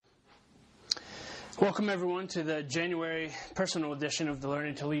Welcome, everyone, to the January personal edition of the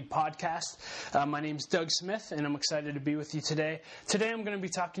Learning to Lead podcast. My name is Doug Smith, and I'm excited to be with you today. Today, I'm going to be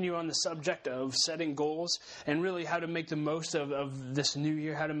talking to you on the subject of setting goals and really how to make the most of this new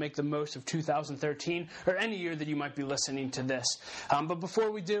year, how to make the most of 2013, or any year that you might be listening to this. But before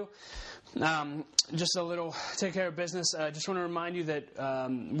we do, just a little take care of business. I just want to remind you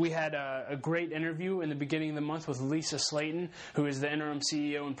that we had a great interview in the beginning of the month with Lisa Slayton, who is the interim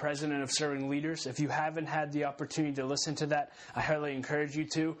CEO and president of Serving Leaders. If you haven't had the opportunity to listen to that, I highly encourage you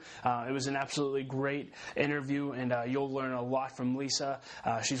to. It was an absolutely great interview, and you'll learn a lot from Lisa.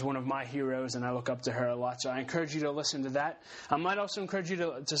 She's one of my heroes, and I look up to her a lot, so I encourage you to listen to that. I might also encourage you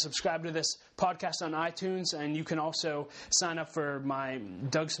to subscribe to this podcast on iTunes, and you can also sign up for my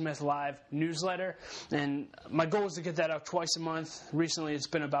Doug Smith Live newsletter. And my goal is to get that out twice a month. Recently, it's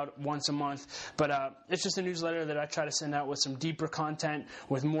been about once a month. But it's just a newsletter that I try to send out with some deeper content,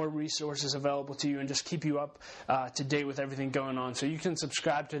 with more resources available to you, and just keep you up to date with everything going on. So you can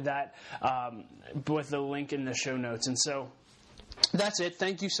subscribe to that with the link in the show notes. And so that's it.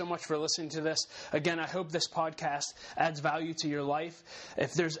 Thank you so much for listening to this. Again, I hope this podcast adds value to your life.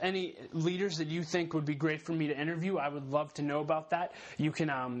 If there's any leaders that you think would be great for me to interview, I would love to know about that. You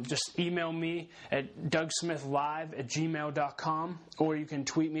can just email me at DougSmithLive@gmail.com, or you can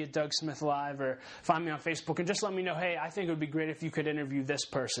tweet me at DougSmithLive, or find me on Facebook and just let me know, hey, I think it would be great if you could interview this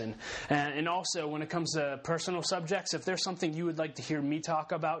person. And also, when it comes to personal subjects, if there's something you would like to hear me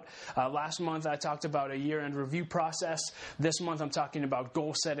talk about, last month I talked about a year-end review process. This month I'm talking about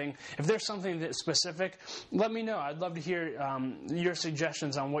goal setting. If there's something that's specific, let me know. I'd love to hear your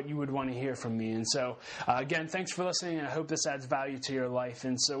suggestions on what you would want to hear from me. And so, again, thanks for listening, and I hope this adds value to your life.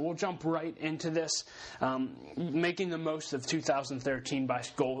 And so we'll jump right into this, making the most of 2013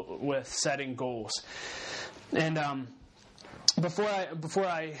 with setting goals. And Before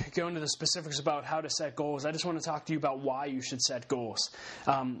I go into the specifics about how to set goals, I just want to talk to you about why you should set goals.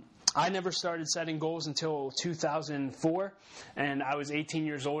 I never started setting goals until 2004, and I was 18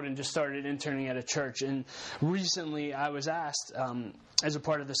 years old and just started interning at a church. And recently I was asked, as a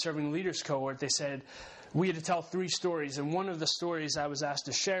part of the Serving Leaders cohort, they said we had to tell 3 stories, and one of the stories I was asked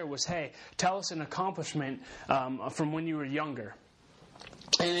to share was, hey, tell us an accomplishment from when you were younger.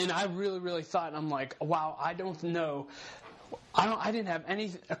 And I really thought, and I'm like, wow, I don't know. I didn't have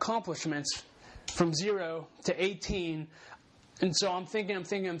any accomplishments from 0 to 18. And so I'm thinking,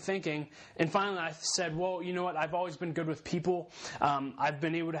 and finally I said, well, you know what, I've always been good with people. I've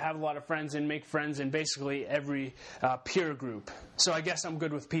been able to have a lot of friends and make friends in basically every peer group. So I guess I'm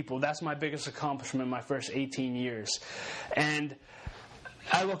good with people. That's my biggest accomplishment in my first 18 years. And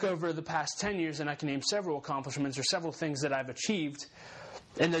I look over the past 10 years and I can name several accomplishments or several things that I've achieved.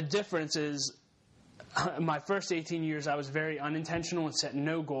 And the difference is, my first 18 years, I was very unintentional and set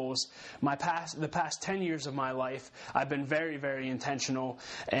no goals. The past 10 years of my life, I've been very intentional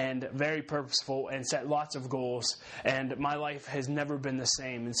and very purposeful and set lots of goals. And my life has never been the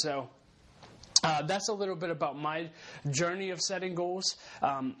same. And so that's a little bit about my journey of setting goals.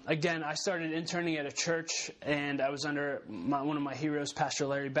 Again, I started interning at a church, and I was under one of my heroes, Pastor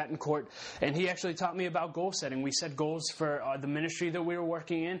Larry Betancourt, and he actually taught me about goal setting. We set goals for the ministry that we were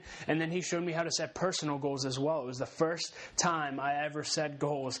working in, and then he showed me how to set personal goals as well. It was the first time I ever set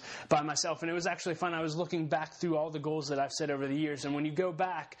goals by myself, and it was actually fun. I was looking back through all the goals that I've set over the years, and when you go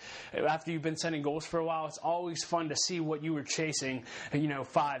back after you've been setting goals for a while, it's always fun to see what you were chasing,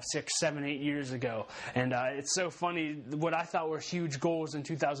 5, 6, 7, 8 years ago. And it's so funny, what I thought were huge goals in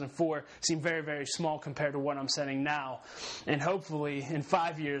 2004 seem very small compared to what I'm setting now. And hopefully in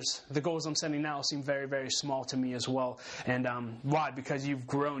 5 years, the goals I'm setting now seem very small to me as well. And why? Because you've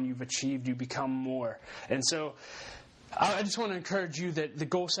grown, you've achieved, you become more. And so I just want to encourage you that the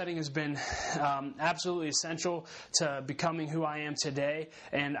goal setting has been absolutely essential to becoming who I am today.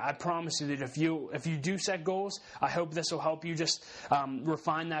 And I promise you that if you do set goals, I hope this will help you just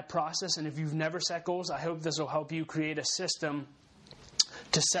refine that process. And if you've never set goals, I hope this will help you create a system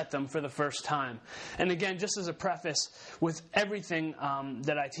to set them for the first time. And again, just as a preface, with everything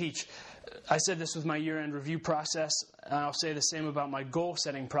that I teach, I said this with my year-end review process, and I'll say the same about my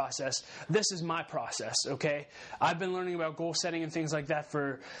goal-setting process. This is my process, okay? I've been learning about goal setting and things like that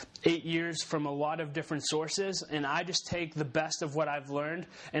for 8 years from a lot of different sources, and I just take the best of what I've learned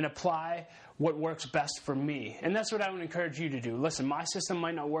and apply what works best for me. And that's what I would encourage you to do. Listen, my system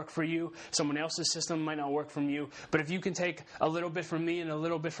might not work for you. Someone else's system might not work for you. But if you can take a little bit from me and a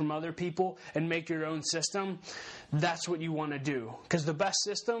little bit from other people and make your own system, that's what you want to do. Because the best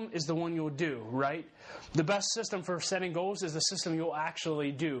system is the one you'll do, right? The best system for setting goals is the system you'll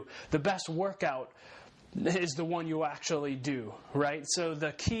actually do. The best workout is the one you'll actually do, right? So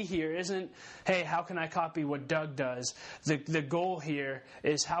the key here isn't, hey, how can I copy what Doug does? The goal here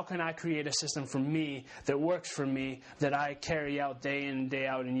is, how can I create a system for me that works for me, that I carry out day in and day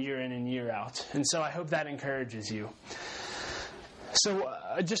out and year out. And so I hope that encourages you. So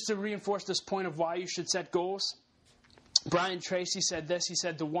just to reinforce this point of why you should set goals, Brian Tracy said this. He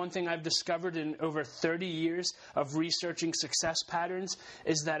said, the one thing I've discovered in over 30 years of researching success patterns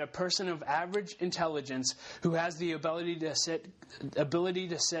is that a person of average intelligence who has the ability to set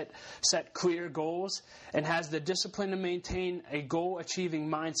clear goals and has the discipline to maintain a goal-achieving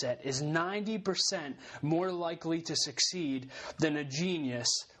mindset is 90% more likely to succeed than a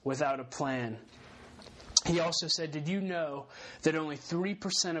genius without a plan. He also said, did you know that only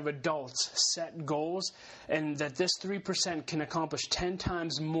 3% of adults set goals, and that this 3% can accomplish 10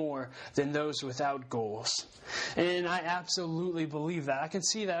 times more than those without goals? And I absolutely believe that. I can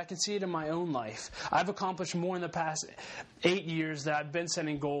see that. I can see it in my own life. I've accomplished more in the past 8 years that I've been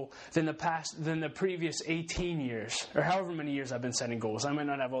setting goal than the previous 18 years, or however many years I've been setting goals. I might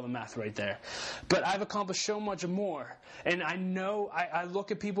not have all the math right there. But I've accomplished so much more. And I know, I look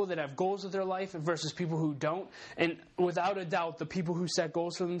at people that have goals with their life versus people who don't. And without a doubt, the people who set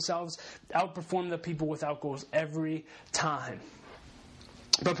goals for themselves outperform the people without goals every time.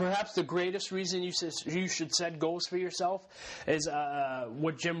 But perhaps the greatest reason you should set goals for yourself is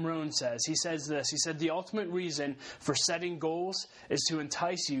what Jim Rohn says. He says this. He said, the ultimate reason for setting goals is to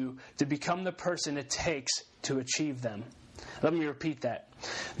entice you to become the person it takes to achieve them. Let me repeat that.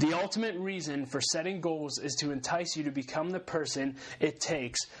 The ultimate reason for setting goals is to entice you to become the person it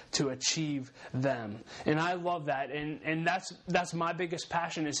takes to achieve them. And I love that. And that's my biggest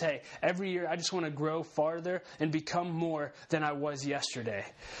passion is, hey, every year I just want to grow farther and become more than I was yesterday.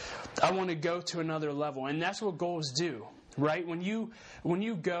 I want to go to another level. And that's what goals do. Right? When you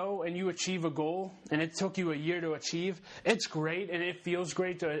go and you achieve a goal and it took you a year to achieve, it's great and it feels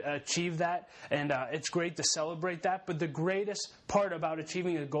great to achieve that, and it's great to celebrate that. But the greatest part about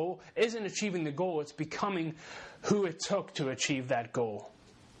achieving a goal isn't achieving the goal, it's becoming who it took to achieve that goal.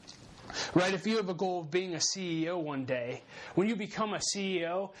 Right? If you have a goal of being a CEO one day, when you become a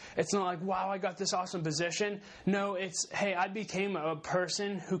CEO, it's not like, wow, I got this awesome position. No, it's, hey, I became a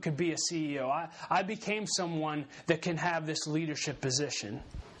person who could be a CEO. I became someone that can have this leadership position.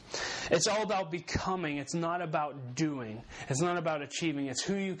 It's all about becoming. It's not about doing. It's not about achieving. It's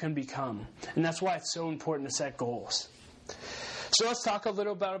who you can become. And that's why it's so important to set goals. So let's talk a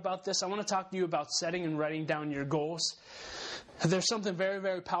little bit about this. I want to talk to you about setting and writing down your goals. There's something very,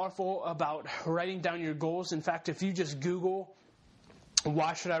 very powerful about writing down your goals. In fact, if you just Google,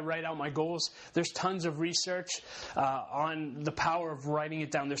 why should I write out my goals? There's tons of research on the power of writing it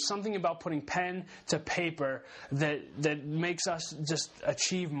down. There's something about putting pen to paper that makes us just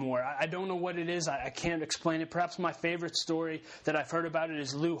achieve more. I don't know what it is. I can't explain it. Perhaps my favorite story that I've heard about it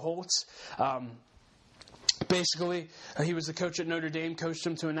is Lou Holtz. Basically, he was the coach at Notre Dame, coached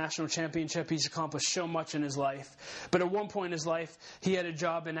him to a national championship. He's accomplished so much in his life. But at one point in his life, he had a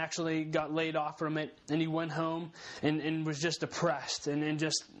job and actually got laid off from it. And he went home and was just depressed and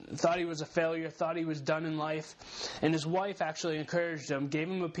just thought he was a failure, thought he was done in life. And his wife actually encouraged him, gave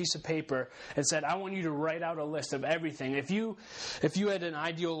him a piece of paper and said, I want you to write out a list of everything. If you had an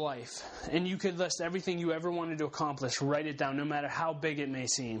ideal life and you could list everything you ever wanted to accomplish, write it down, no matter how big it may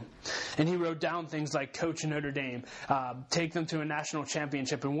seem. And he wrote down things like coach Notre Dame, take them to a national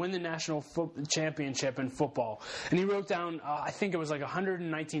championship and win the national championship in football. And he wrote down, I think it was like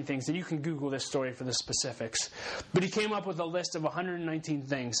 119 things, and you can Google this story for the specifics. But he came up with a list of 119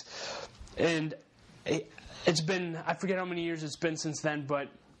 things. And it's been, I forget how many years it's been since then, but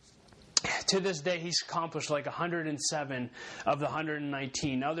to this day, he's accomplished like 107 of the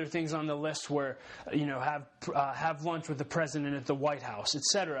 119. Other things on the list were, have lunch with the president at the White House,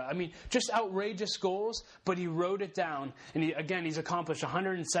 etc. I mean, just outrageous goals, but he wrote it down. And he's accomplished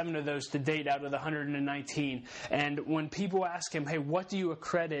 107 of those to date out of the 119. And when people ask him, hey, what do you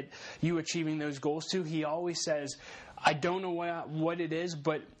accredit you achieving those goals to? He always says, I don't know what it is,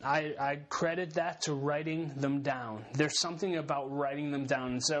 but I credit that to writing them down. There's something about writing them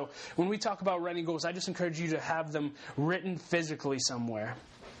down. And so when we talk about writing goals, I just encourage you to have them written physically somewhere.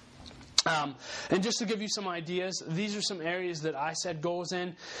 And just to give you some ideas, these are some areas that I set goals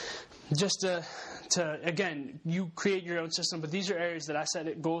in. Just to again, you create your own system, but these are areas that I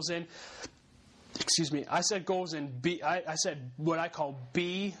set goals in. I set goals in B. I set what I call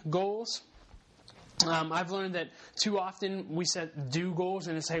B goals. I've learned that too often we set do goals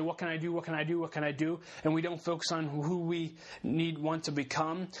and it's, hey, what can I do, what can I do, what can I do? And we don't focus on who we want to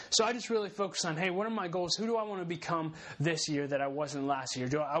become. So I just really focus on, hey, what are my goals? Who do I want to become this year that I wasn't last year?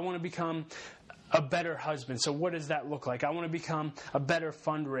 Do I want to become a better husband. So what does that look like? I want to become a better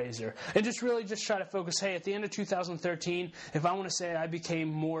fundraiser. And just try to focus, hey, at the end of 2013, if I want to say I became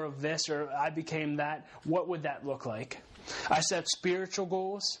more of this or I became that, what would that look like? I set spiritual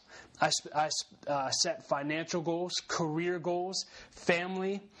goals. I set financial goals, career goals,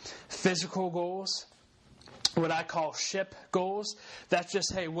 family, physical goals. What I call ship goals. That's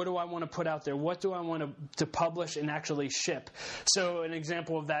just, hey, what do I want to put out there? What do I want to publish and actually ship? So an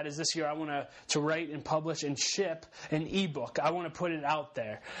example of that is this year I want to write and publish and ship an ebook. I want to put it out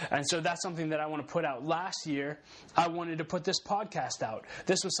there. And so that's something that I want to put out. Last year, I wanted to put this podcast out.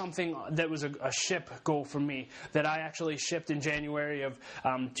 This was something that was a ship goal for me that I actually shipped in January of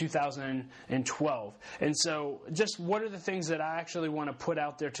 2012. And so just what are the things that I actually want to put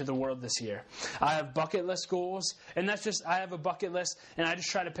out there to the world this year? I have bucket list goals. And that's just, I have a bucket list, and I just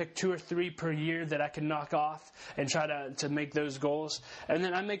try to pick 2 or 3 per year that I can knock off and try to make those goals. And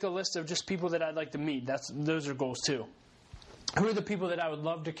then I make a list of just people that I'd like to meet. Those are goals too. Who are the people that I would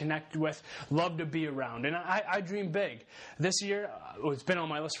love to connect with, love to be around? And I dream big. This year, it's been on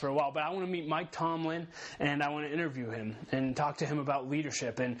my list for a while, but I want to meet Mike Tomlin, and I want to interview him and talk to him about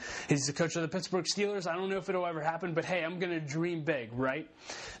leadership. And he's the coach of the Pittsburgh Steelers. I don't know if it'll ever happen, but hey, I'm going to dream big, right?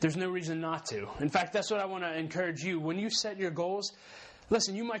 There's no reason not to. In fact, that's what I want to encourage you. When you set your goals,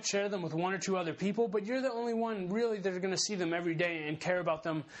 listen, you might share them with 1 or 2 other people, but you're the only one really that are going to see them every day and care about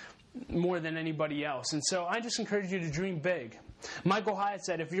them more than anybody else. And so I just encourage you to dream big. Michael Hyatt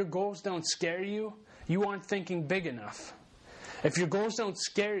said, if your goals don't scare you, you aren't thinking big enough. If your goals don't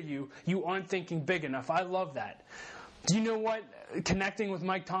scare you, you aren't thinking big enough. I love that. Do you know what connecting with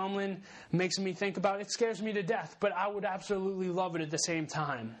Mike Tomlin makes me think about? It scares me to death, but I would absolutely love it at the same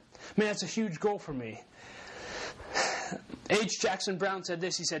time. Man, that's a huge goal for me. H. Jackson Brown said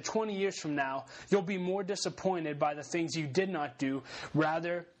this. He said, 20 years from now, you'll be more disappointed by the things you did not do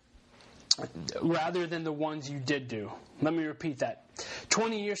rather than the ones you did do. Let me repeat that.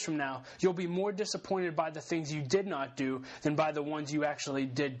 20 years from now, you'll be more disappointed by the things you did not do than by the ones you actually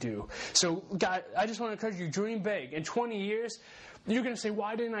did do. So, God, I just want to encourage you, dream big. In 20 years, you're going to say,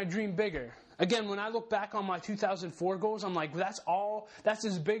 why didn't I dream bigger? Again, when I look back on my 2004 goals, I'm like, that's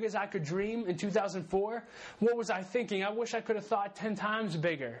as big as I could dream in 2004? What was I thinking? I wish I could have thought 10 times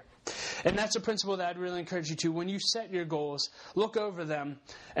bigger. And that's a principle that I'd really encourage you to. When you set your goals, look over them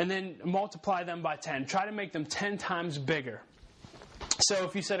and then multiply them by 10. Try to make them 10 times bigger. So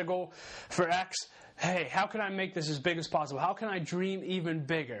if you set a goal for X, hey, how can I make this as big as possible? How can I dream even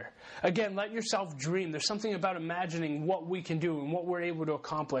bigger? Again, let yourself dream. There's something about imagining what we can do and what we're able to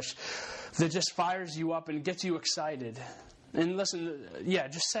accomplish that just fires you up and gets you excited. And listen,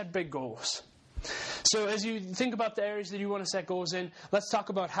 just set big goals. So as you think about the areas that you want to set goals in, let's talk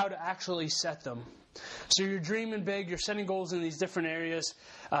about how to actually set them. So you're dreaming big, you're setting goals in these different areas.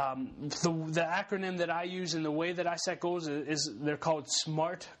 The acronym that I use and the way that I set goals is they're called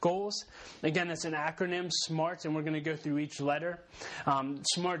SMART goals. Again, it's an acronym, SMART, and we're going to go through each letter.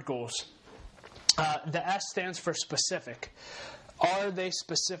 SMART goals. The S stands for specific. Are they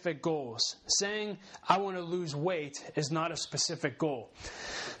specific goals? Saying, I want to lose weight is not a specific goal.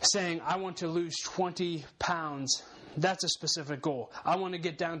 Saying, I want to lose 20 pounds, that's a specific goal. I want to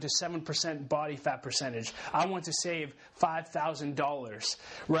get down to 7% body fat percentage. I want to save $5,000,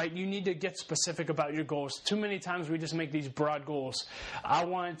 right? You need to get specific about your goals. Too many times we just make these broad goals. I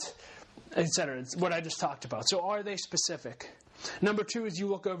want, etc. It's what I just talked about. So are they specific? Number 2 is you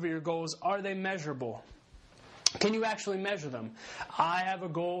look over your goals. Are they measurable? Can you actually measure them? I have a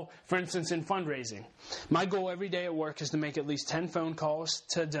goal, for instance, in fundraising. My goal every day at work is to make at least 10 phone calls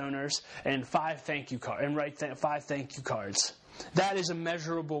to donors and 5 thank you cards and write 5 thank you cards. That is a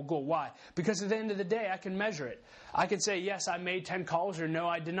measurable goal. Why? Because at the end of the day, I can measure it. I can say, yes, I made 10 calls, or no,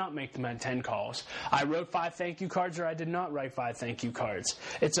 I did not make 10 calls. I wrote 5 thank you cards, or I did not write 5 thank you cards.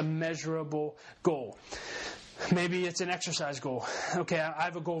 It's a measurable goal. Maybe it's an exercise goal. Okay, I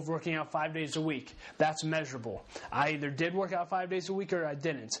have a goal of working out 5 days a week. That's measurable. I either did work out 5 days a week or I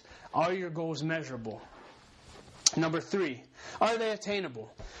didn't. Are your goals measurable? Number 3, are they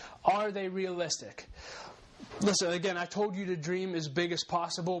attainable? Are they realistic? Listen, again, I told you to dream as big as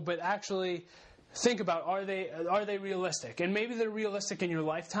possible, but actually think about, are they realistic? And maybe they're realistic in your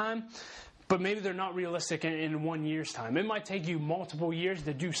lifetime, but maybe they're not realistic in 1 year's time. It might take you multiple years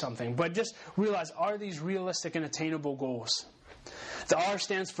to do something, but just realize, are these realistic and attainable goals? The R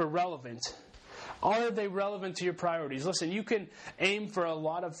stands for relevant. Are they relevant to your priorities? Listen, you can aim for a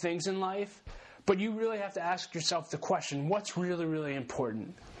lot of things in life, but you really have to ask yourself the question, what's really, really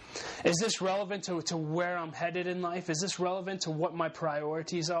important? Is this relevant to where I'm headed in life? Is this relevant to what my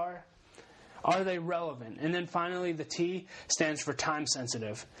priorities are? Are they relevant? And then finally, the T stands for time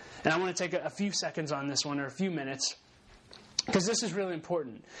sensitive. And I want to take a few seconds on this one, or a few minutes, because this is really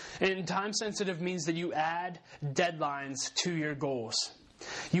important. And time sensitive means that you add deadlines to your goals.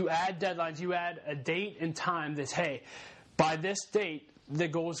 You add deadlines. You add a date and time that, hey, by this date, the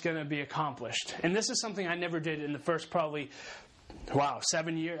goal is going to be accomplished. And this is something I never did in the first probably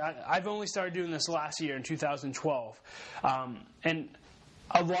 7 years. I've only started doing this last year in 2012. And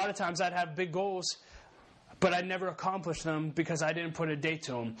a lot of times I'd have big goals, but I never accomplished them because I didn't put a date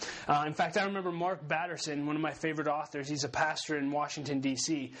to them. In fact, I remember Mark Batterson, one of my favorite authors. He's a pastor in Washington,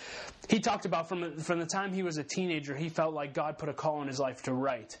 D.C. He talked about from the time he was a teenager, he felt like God put a call in his life to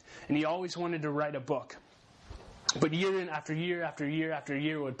write. And he always wanted to write a book. But year after year after year after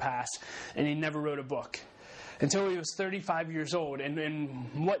year would pass, and he never wrote a book. Until he was 35 years old. And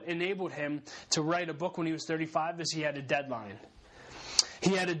what enabled him to write a book when he was 35 is he had a deadline.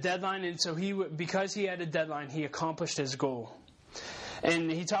 He had a deadline, and so because he had a deadline, he accomplished his goal.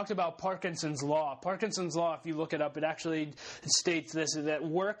 And he talked about Parkinson's Law. Parkinson's Law, if you look it up, it actually states this, that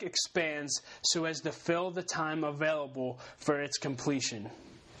work expands so as to fill the time available for its completion.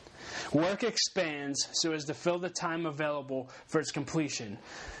 Work expands so as to fill the time available for its completion.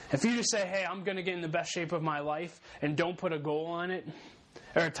 If you just say, hey, I'm going to get in the best shape of my life, and don't put a goal on it,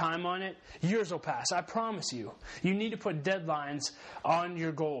 or a time on it, years will pass. I promise you. You need to put deadlines on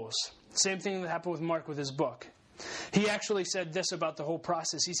your goals. Same thing that happened with Mark with his book. He actually said this about the whole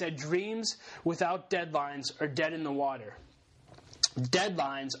process. He said, dreams without deadlines are dead in the water.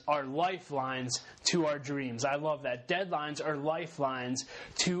 Deadlines are lifelines to our dreams. I love that. Deadlines are lifelines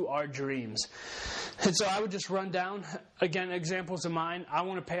to our dreams. And so I would just run down, again, examples of mine. I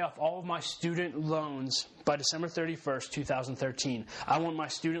want to pay off all of my student loans by December 31st, 2013. I want my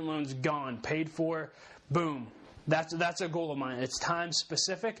student loans gone, paid for, boom. That's a goal of mine. It's time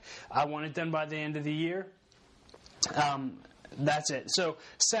specific. I want it done by the end of the year. That's it. So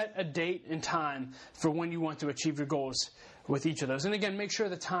set a date and time for when you want to achieve your goals with each of those. And again, make sure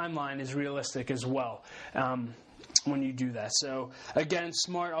the timeline is realistic as well when you do that. So again,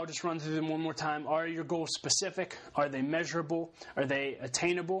 SMART, I'll just run through them one more time. Are your goals specific? Are they measurable? Are they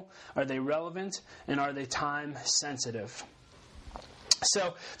attainable? Are they relevant? And are they time sensitive?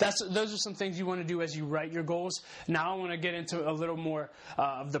 So those are some things you want to do as you write your goals. Now I want to get into a little more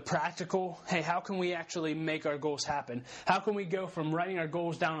of the practical. Hey, how can we actually make our goals happen? How can we go from writing our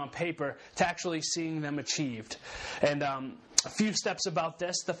goals down on paper to actually seeing them achieved? And a few steps about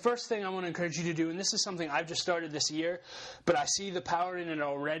this. The first thing I want to encourage you to do, and this is something I've just started this year, but I see the power in it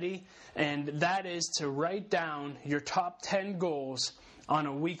already, and that is to write down your top 10 goals on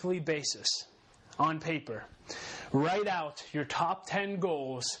a weekly basis on paper. Write out your top 10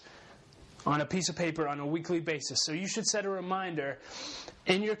 goals on a piece of paper on a weekly basis. So you should set a reminder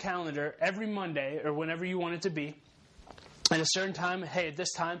in your calendar every Monday or whenever you want it to be. At a certain time, hey, at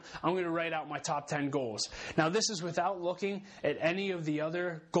this time, I'm going to write out my top 10 goals. Now, this is without looking at any of the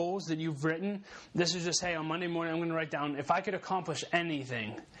other goals that you've written. This is just, hey, on Monday morning, I'm going to write down, if I could accomplish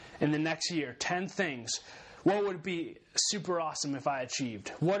anything in the next year, 10 things, what would be super awesome if I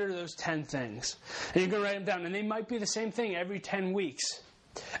achieved? What are those 10 things? And you're going to write them down. And they might be the same thing every 10 weeks.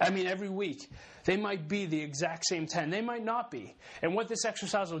 Every week. They might be the exact same 10. They might not be. And what this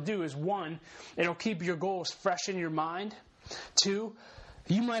exercise will do is, 1, it'll keep your goals fresh in your mind. 2,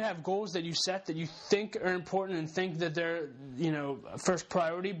 you might have goals that you set that you think are important and think that they're, first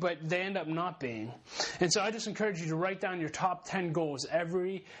priority, but they end up not being. And so I just encourage you to write down your top 10 goals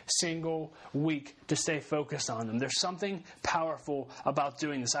every single week to stay focused on them. There's something powerful about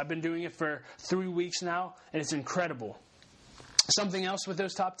doing this. I've been doing it for 3 weeks now, and it's incredible. Something else with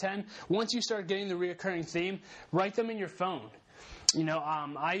those top 10, once you start getting the reoccurring theme, write them in your phone.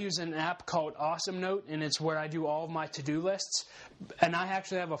 I use an app called Awesome Note, and it's where I do all of my to-do lists. And I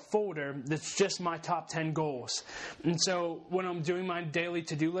actually have a folder that's just my top 10 goals. And so when I'm doing my daily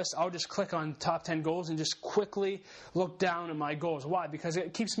to-do list, I'll just click on top 10 goals and just quickly look down at my goals. Why? Because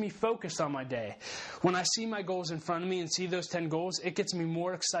it keeps me focused on my day. When I see my goals in front of me and see those 10 goals, it gets me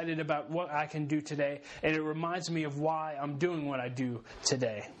more excited about what I can do today, and it reminds me of why I'm doing what I do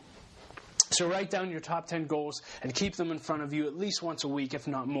today. So write down your top 10 goals and keep them in front of you at least once a week, if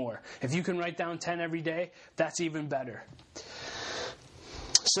not more. If you can write down 10 every day, that's even better.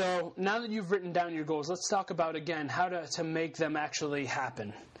 So now that you've written down your goals, let's talk about, again, how to make them actually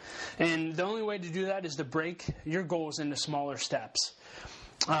happen. And the only way to do that is to break your goals into smaller steps.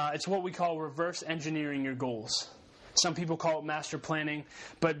 It's what we call reverse engineering your goals. Some people call it master planning.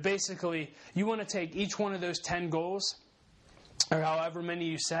 But basically, you want to take each one of those 10 goals, or however many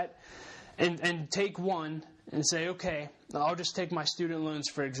you set, and take one and say, okay, I'll just take my student loans,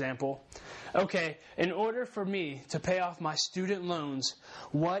 for example. Okay, in order for me to pay off my student loans,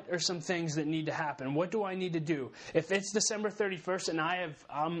 what are some things that need to happen? What do I need to do? If it's December 31st and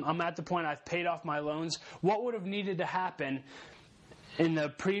I'm at the point I've paid off my loans, what would have needed to happen in the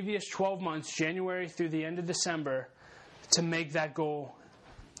previous 12 months, January through the end of December, to make that goal,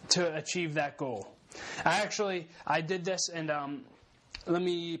 to achieve that goal? I did this, and let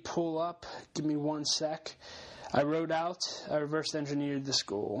me pull up. Give me one sec. I reverse engineered this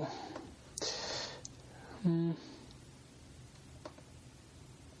goal.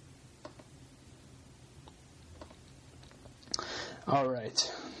 All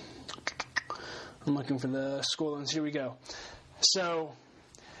right. I'm looking for the school loans. Here we go. So,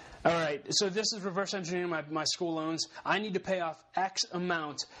 all right. So this is reverse engineering my school loans. I need to pay off X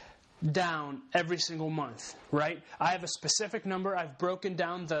amount down every single month, right? I have a specific number. I've broken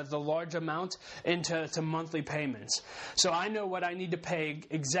down the large amount into monthly payments. So I know what I need to pay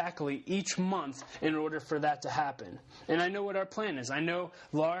exactly each month in order for that to happen. And I know what our plan is. I know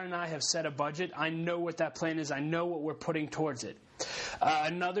Laura and I have set a budget. I know what that plan is. I know what we're putting towards it.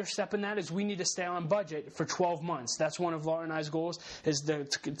 Another step in that is we need to stay on budget for 12 months. That's one of Laura and I's goals, is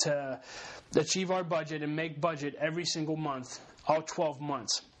to achieve our budget and make budget every single month, all 12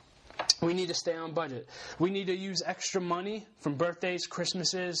 months. We need to stay on budget. We need to use extra money from birthdays,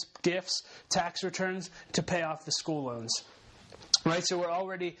 Christmases, gifts, tax returns to pay off the school loans. Right, so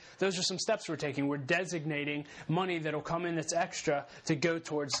those are some steps we're taking. We're designating money that'll come in that's extra to go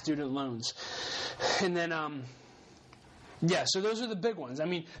towards student loans. And then, so those are the big ones. I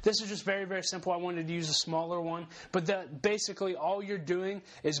mean, this is just very, very simple. I wanted to use a smaller one. But basically all you're doing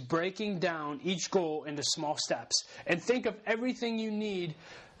is breaking down each goal into small steps. And think of everything you need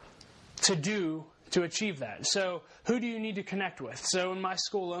to do to achieve that. So who do you need to connect with? So in my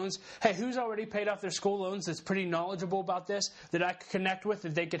school loans, hey, who's already paid off their school loans that's pretty knowledgeable about this, that I could connect with,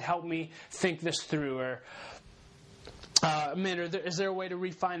 that they could help me think this through? Or is there a way to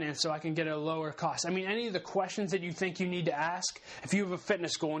refinance so I can get a lower cost? I mean, any of the questions that you think you need to ask. If you have a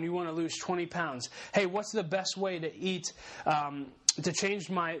fitness goal and you want to lose 20 pounds, hey, what's the best way to eat, to change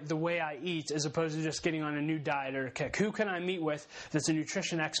the way I eat, as opposed to just getting on a new diet or a kick? Who can I meet with that's a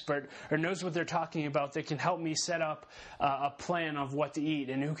nutrition expert or knows what they're talking about, that can help me set up a plan of what to eat,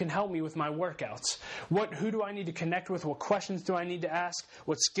 and who can help me with my workouts? Who do I need to connect with? What questions do I need to ask?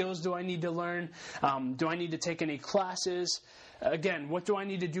 What skills do I need to learn? Do I need to take any classes? Again, what do I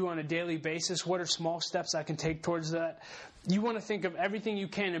need to do on a daily basis? What are small steps I can take towards that? You want to think of everything you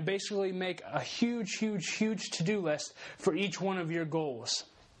can and basically make a huge, huge, huge to-do list for each one of your goals.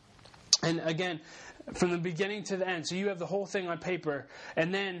 And again, from the beginning to the end. So you have the whole thing on paper,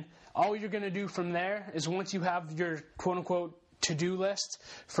 and then all you're going to do from there is, once you have your quote-unquote to-do list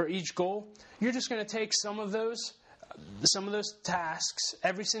for each goal, you're just going to take some of those tasks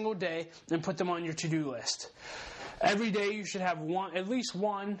every single day and put them on your to-do list. Every day you should have at least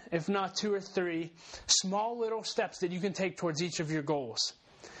one, if not two or three, small little steps that you can take towards each of your goals.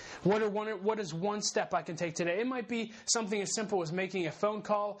 What is one step I can take today? It might be something as simple as making a phone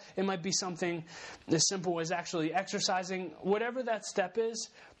call. It might be something as simple as actually exercising. Whatever that step is,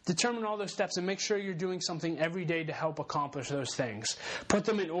 determine all those steps and make sure you're doing something every day to help accomplish those things. Put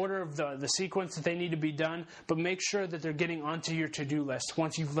them in order of the sequence that they need to be done, but make sure that they're getting onto your to-do list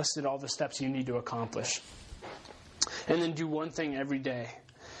once you've listed all the steps you need to accomplish. And then do one thing every day.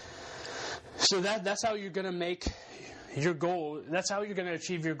 So that's how you're going to make your goal. That's how you're going to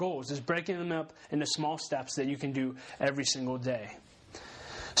achieve your goals, is breaking them up into small steps that you can do every single day.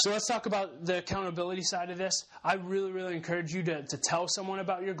 So let's talk about the accountability side of this. I really, really encourage you to tell someone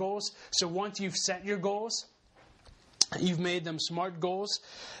about your goals. So once you've set your goals, you've made them SMART goals,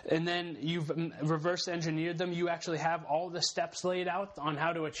 and then you've reverse engineered them. You actually have all the steps laid out on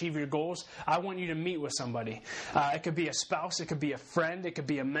how to achieve your goals. I want you to meet with somebody. It could be a spouse, it could be a friend, it could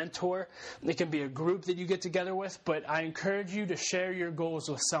be a mentor, it could be a group that you get together with, but I encourage you to share your goals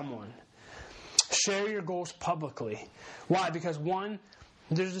with someone. Share your goals publicly. Why? Because one,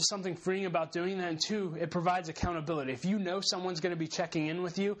 there's just something freeing about doing that, and two, it provides accountability. If you know someone's going to be checking in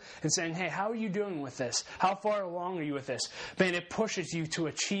with you and saying, hey, how are you doing with this? How far along are you with this? Man, it pushes you to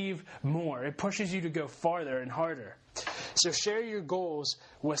achieve more. It pushes you to go farther and harder. So share your goals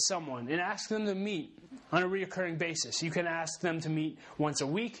with someone and ask them to meet on a recurring basis. You can ask them to meet once a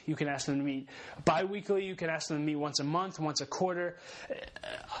week. You can ask them to meet bi-weekly. You can ask them to meet once a month, once a quarter.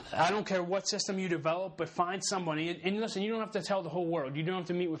 I don't care what system you develop, but find somebody. And listen, you don't have to tell the whole world. You don't have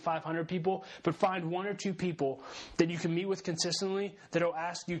to meet with 500 people, but find one or two people that you can meet with consistently that will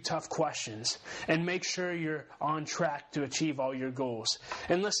ask you tough questions and make sure you're on track to achieve all your goals.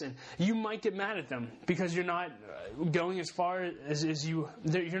 And listen, you might get mad at them because you're not going as far as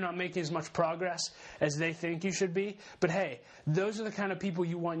you're not making as much progress as they think you should be. But hey, those are the kind of people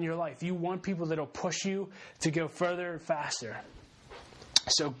you want in your life. You want people that will push you to go further and faster.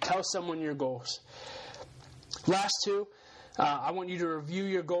 So tell someone your goals. Last two, I want you to review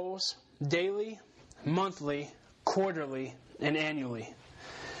your goals daily, monthly, quarterly, and annually.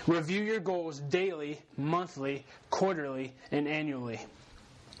 Review your goals daily, monthly, quarterly, and annually.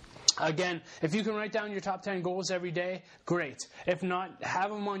 Again, if you can write down your top 10 goals every day, great. If not,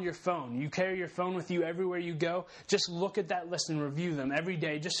 have them on your phone. You carry your phone with you everywhere you go. Just look at that list and review them every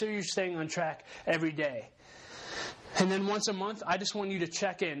day, just so you're staying on track every day. And then once a month, I just want you to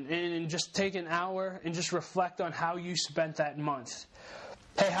check in and just take an hour and just reflect on how you spent that month.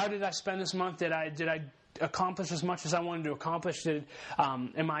 Hey, how did I spend this month? Did I accomplish as much as I wanted to accomplish?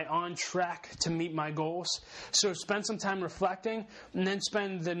 Am I on track to meet my goals? So spend some time reflecting, and then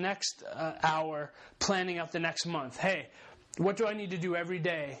spend the next hour planning out the next month. Hey, what do I need to do every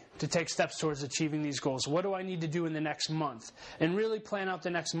day to take steps towards achieving these goals? What do I need to do in the next month? And really plan out the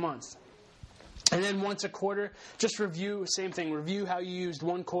next month. And then once a quarter, just review, same thing, review how you used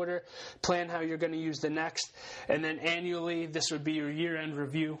one quarter, plan how you're going to use the next, and then annually, this would be your year-end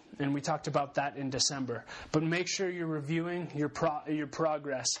review, and we talked about that in December. But make sure you're reviewing your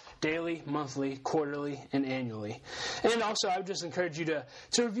progress daily, monthly, quarterly, and annually. And also, I would just encourage you to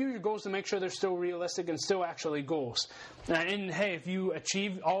review your goals to make sure they're still realistic and still actually goals. And hey, if you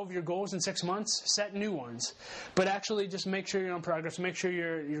achieve all of your goals in 6 months, set new ones. But actually, just make sure you're on progress, make sure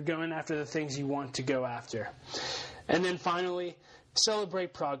you're going after the things you want to go after. And then finally,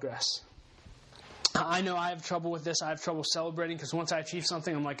 celebrate progress. I know I have trouble with this. I have trouble celebrating because once I achieve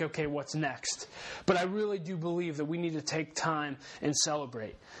something, I'm like, okay, what's next? But I really do believe that we need to take time and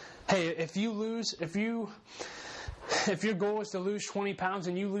celebrate. Hey, if your goal is to lose 20 pounds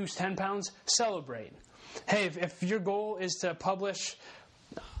and you lose 10 pounds, celebrate. Hey, if your goal is to publish,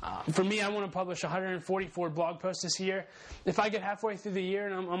 for me, I want to publish 144 blog posts this year. If I get halfway through the year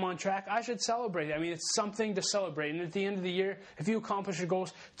and I'm on track, I should celebrate. I mean, it's something to celebrate. And at the end of the year, if you accomplish your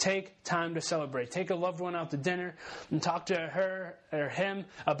goals, take time to celebrate. Take a loved one out to dinner and talk to her or him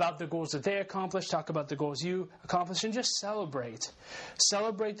about the goals that they accomplished. Talk about the goals you accomplished and just celebrate.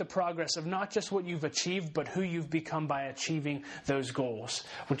 Celebrate the progress of not just what you've achieved, but who you've become by achieving those goals,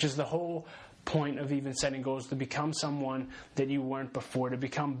 which is the whole point of even setting goals, to become someone that you weren't before, to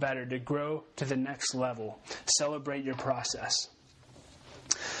become better, to grow to the next level. Celebrate your process.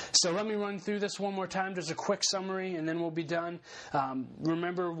 So let me run through this one more time, just a quick summary, and then we'll be done.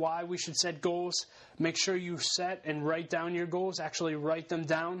 Remember why we should set goals. Make sure you set and write down your goals. Actually write them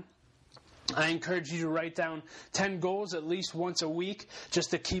down. I encourage you to write down 10 goals at least once a week just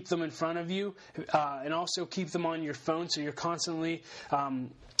to keep them in front of you, and also keep them on your phone so you're constantly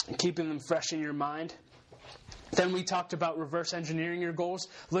keeping them fresh in your mind. Then we talked about reverse engineering your goals,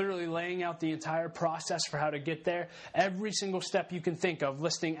 literally laying out the entire process for how to get there. Every single step you can think of,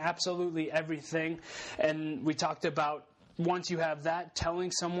 listing absolutely everything. And we talked about, once you have that,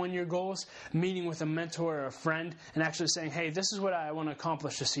 telling someone your goals, meeting with a mentor or a friend, and actually saying, hey, this is what I want to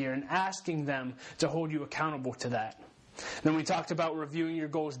accomplish this year, and asking them to hold you accountable to that. Then we talked about reviewing your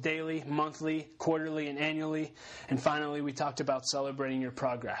goals daily, monthly, quarterly, and annually. And finally, we talked about celebrating your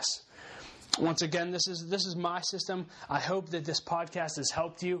progress. Once again, this is my system. I hope that this podcast has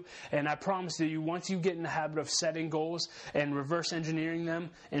helped you, and I promise you, once you get in the habit of setting goals and reverse engineering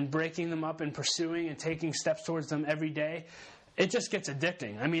them and breaking them up and pursuing and taking steps towards them every day, it just gets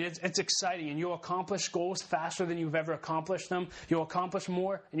addicting. I mean, it's exciting, and you'll accomplish goals faster than you've ever accomplished them. You'll accomplish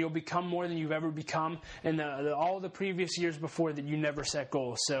more, and you'll become more than you've ever become in all the previous years before that you never set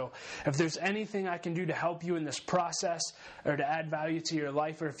goals. So if there's anything I can do to help you in this process or to add value to your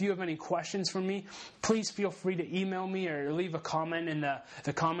life, or if you have any questions for me, please feel free to email me or leave a comment in the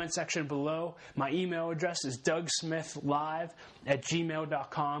comment section below. My email address is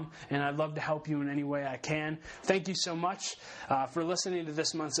dougsmithlive@gmail.com, and I'd love to help you in any way I can. Thank you so much. for listening to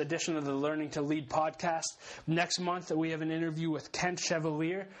this month's edition of the Learning to Lead podcast. Next month, we have an interview with Kent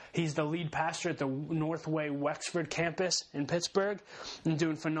Chevalier. He's the lead pastor at the Northway Wexford campus in Pittsburgh and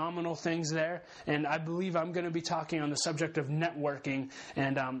doing phenomenal things there. And I believe I'm going to be talking on the subject of networking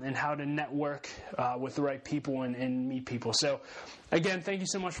and how to network with the right people and meet people. So, again, thank you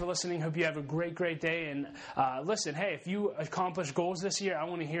so much for listening. Hope you have a great day. And listen, hey, if you accomplish goals this year, I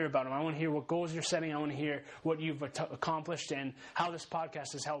want to hear about them. I want to hear what goals you're setting. I want to hear what you've accomplished and how this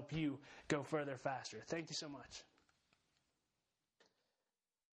podcast has helped you go further faster. Thank you so much.